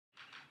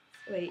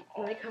Wait,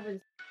 let me cover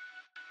this.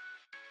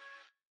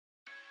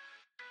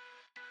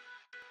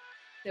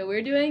 So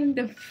we're doing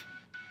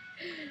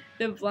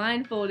the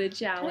blindfolded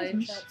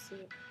challenge,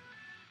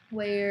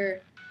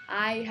 where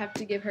I have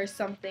to give her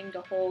something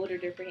to hold or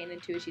dip her hand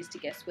into, and she's to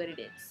guess what it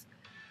is.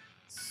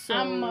 So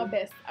I'm my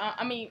best.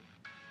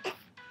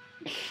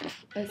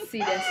 Let's see,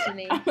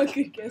 Destiny. I'm a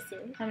good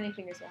guesser. How many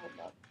fingers do I hold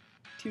up?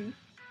 2.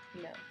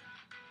 No.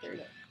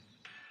 3.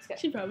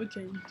 She probably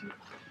changed it.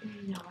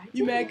 No, I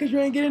You mad because you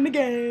ain't get in the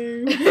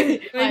game? I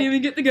didn't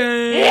even get the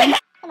game.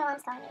 My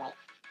mom's calling me, wait.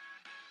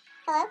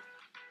 Hello?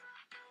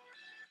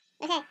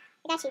 Okay,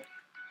 I got you.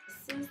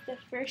 This is the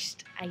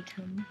first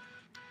item.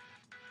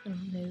 I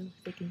don't know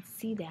if they can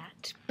see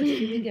that, but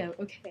here we go.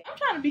 Okay. I'm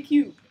trying to be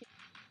cute.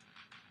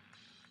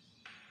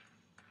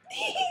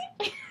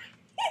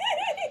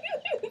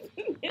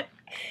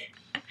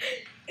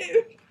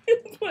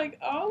 It's like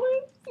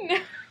olives? No.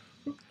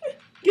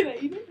 Can I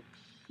eat it?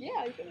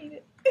 Yeah, you can eat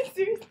it.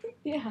 Seriously?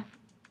 Yeah.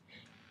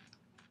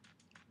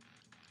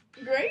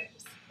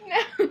 Grapes?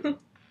 No.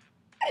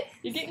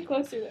 You're getting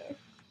closer though.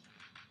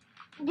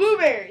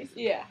 Blueberries?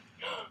 Yeah.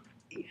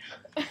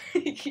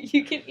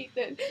 You can eat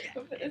this.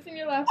 Put this in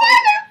your lap. Why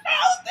are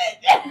they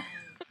frozen?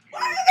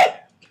 Why are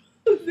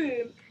they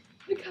frozen?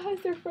 Because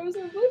they're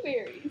frozen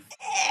blueberries.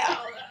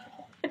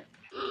 Ew.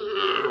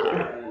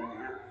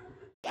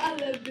 I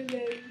love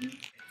blueberries.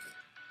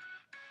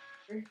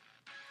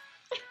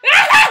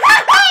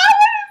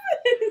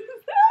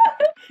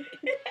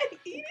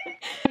 Eat it?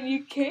 You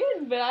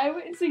can, but I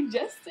wouldn't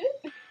suggest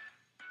it.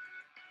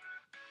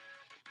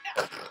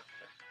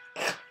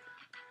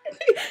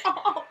 It's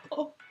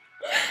awful.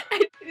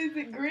 Is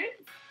it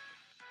grits?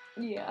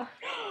 Yeah.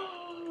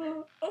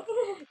 Don't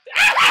do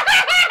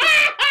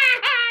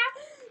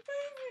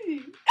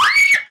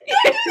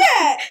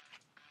that!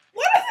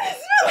 Why doesn't it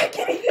smell like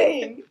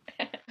anything?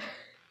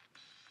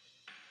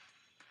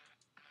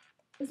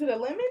 Is it a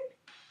lemon?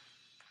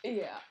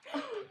 Yeah.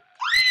 I'm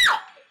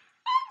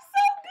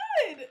so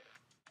good!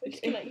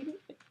 Can I eat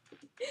it?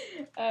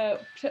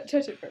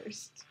 Touch it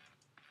first.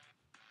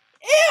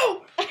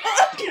 Ew! Get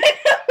that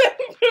away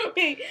from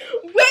me!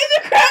 Where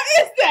the crap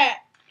is that?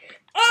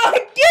 Oh,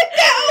 get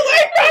that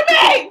away from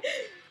me!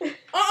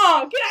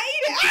 Can I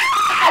eat it?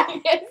 Ah!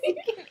 Yes, you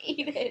can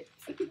eat it.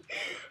 I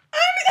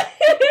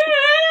don't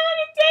want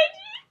to touch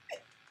it.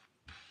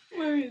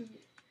 Where is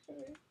it?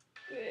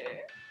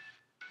 There.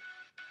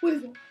 What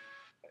is it?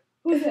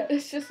 What is that?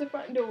 It's just the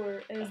front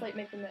door, and it's like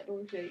making that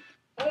door shake.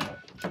 Oh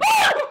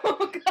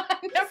God!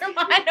 Never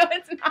mind. No,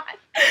 it's not.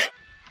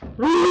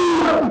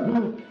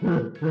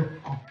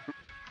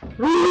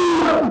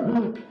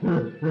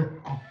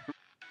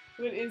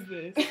 What is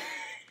this?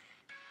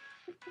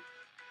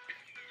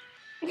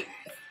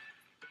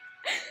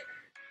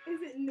 Is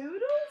it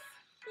noodles?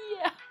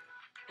 Yeah.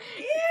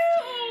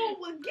 Ew!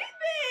 Well, get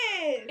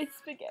this! It's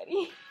spaghetti.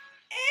 Ew!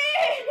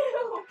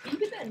 Can you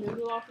get that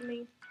noodle off of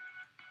me?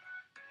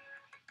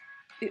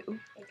 Ew. Okay.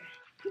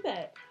 Do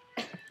that.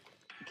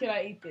 Can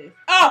I eat this?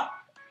 Oh!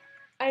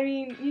 I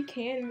mean, you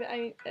can, but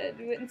I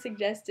wouldn't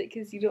suggest it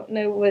because you don't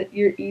know what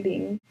you're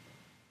eating.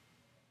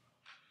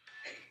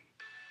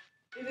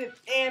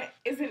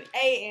 Is it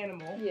a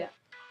animal? Yeah.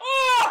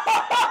 Oh!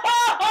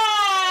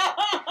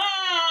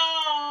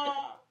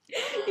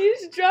 You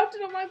just dropped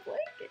it on my blanket.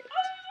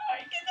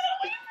 Sorry, get that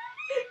away from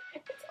me.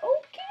 It's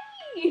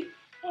okay.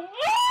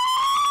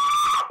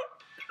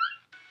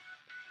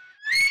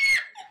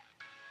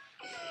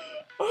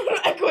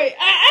 Wait,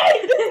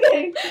 I'm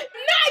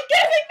not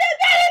guessing that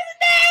is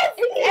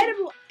nasty. It's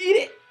edible. Eat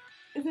it.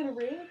 Is it a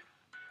rib?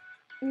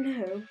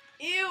 No.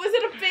 Ew, is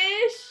it a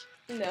fish?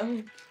 No.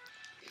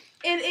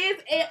 It is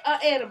an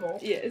animal.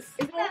 Yes.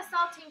 Is that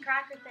saltine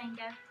cracker thing,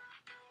 go?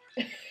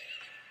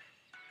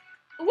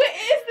 What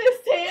is this,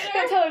 Tanner?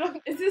 Don't tell her.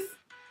 Is this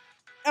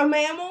a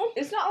mammal?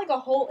 It's not like a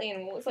whole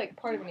animal. It's like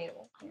part of an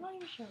animal. I'm not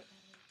even sure what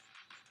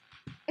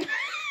that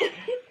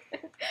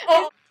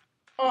is.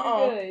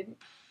 Oh, Good.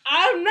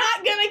 I'm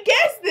not gonna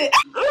guess this.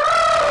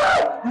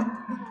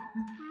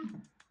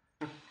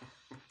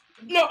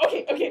 No,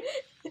 okay.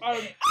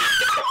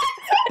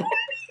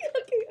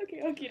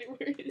 Okay, I'll get it.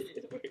 Where is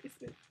it? Where is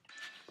it?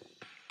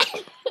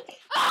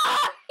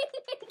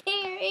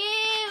 There,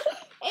 ew!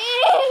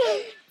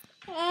 Ew!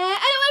 I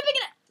don't want to pick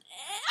it up!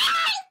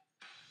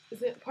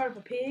 Is it part of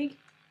a pig?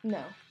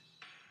 No.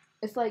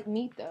 It's like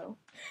meat though.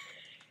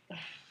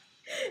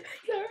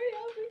 Sorry,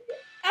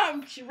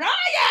 I'm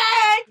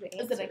trying!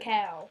 Is it a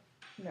cow?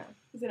 No.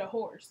 Is it a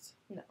horse?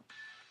 No.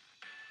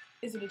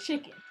 Is it a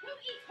chicken?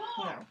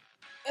 No.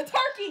 A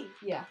turkey!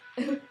 Yeah.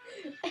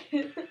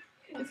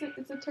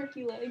 It's a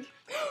turkey leg.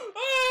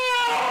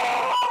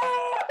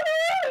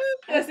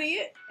 Can I see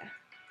it?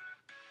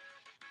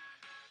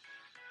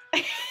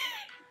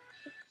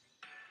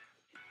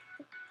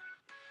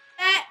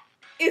 That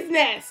is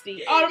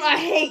nasty. Autumn, I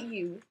hate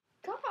you.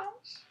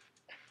 Gosh.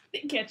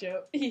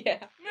 Ketchup.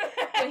 Yeah.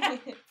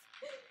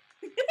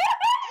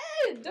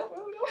 Don't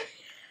roll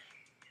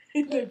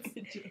No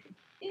ketchup.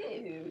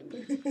 Ew.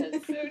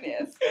 That's so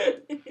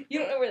nasty. You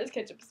don't know where this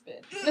ketchup's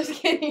been. Just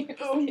kidding. Just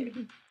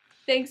kidding.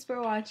 Thanks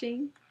for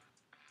watching.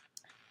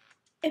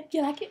 If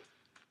you like it,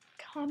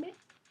 comment,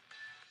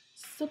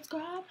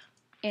 subscribe,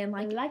 And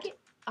like it.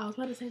 I was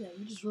about to say that.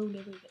 You just ruined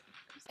everything.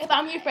 If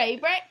I'm your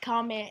favorite,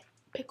 comment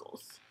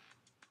pickles.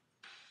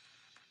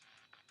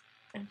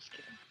 I'm just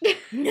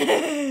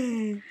kidding.